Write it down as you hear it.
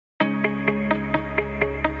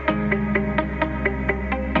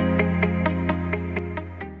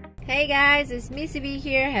Hey guys, it's Missy Vee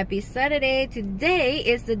here. Happy Saturday. Today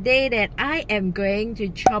is the day that I am going to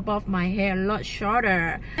chop off my hair a lot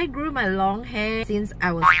shorter. I grew my long hair since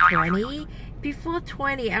I was 20. Before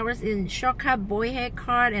 20, I was in shortcut boy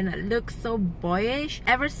haircut and I looked so boyish.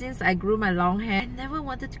 Ever since I grew my long hair, I never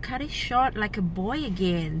wanted to cut it short like a boy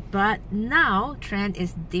again. But now, trend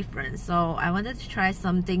is different, so I wanted to try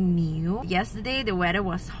something new. Yesterday, the weather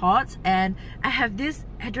was hot and I have this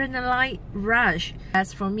adrenaline rush.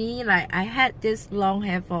 As for me, I had this long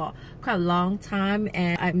hair for quite a long time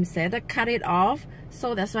and I'm sad to cut it off.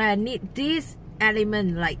 So that's why I need this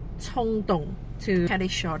element like 冲动 to cut it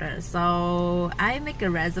shorter. So I make a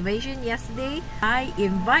reservation yesterday. I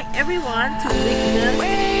invite everyone to witness.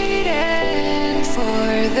 Waiting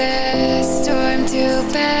for this storm to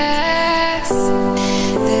pass.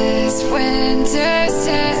 This winter's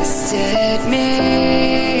tested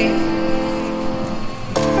me.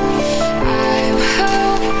 I'm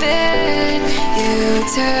hoping you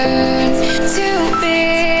turn to be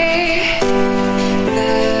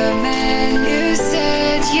the man you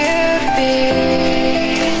said you'd be.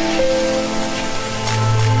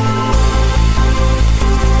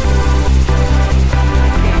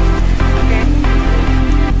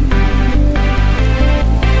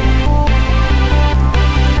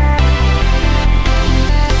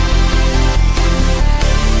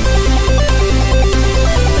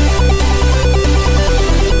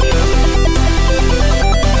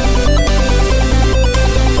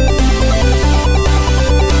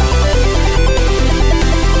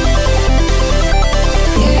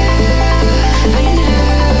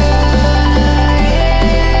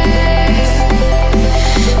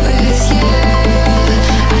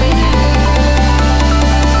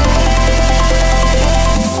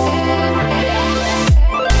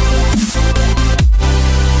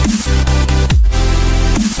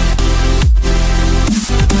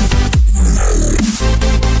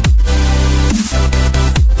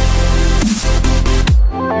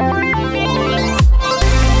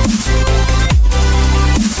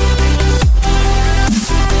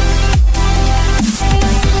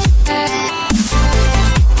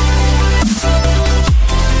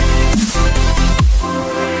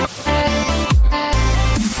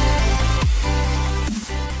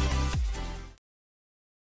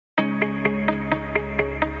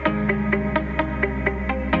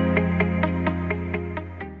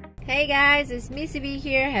 Hey guys, it's Missy Vee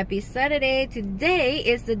here. Happy Saturday. Today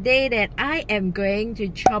is the day that I am going to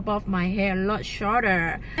chop off my hair a lot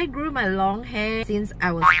shorter. I grew my long hair since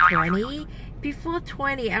I was 20. Before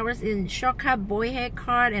 20, I was in shortcut boy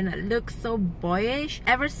haircut and I looked so boyish.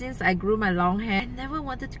 Ever since I grew my long hair, I never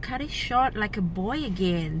wanted to cut it short like a boy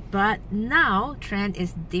again. But now, trend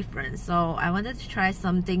is different, so I wanted to try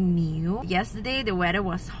something new. Yesterday, the weather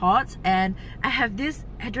was hot and I have this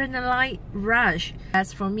adrenaline rush.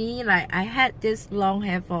 As for me, I had this long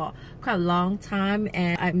hair for quite a long time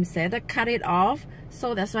and I'm sad to cut it off.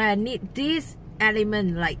 So that's why I need this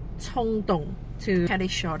element like 冲动 to cut it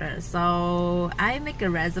shorter. So I make a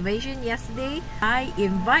reservation yesterday. I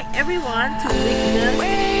invite everyone to witness.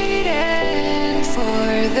 Waiting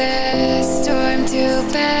for this storm to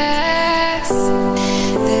pass.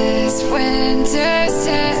 This winter's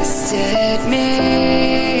tested me.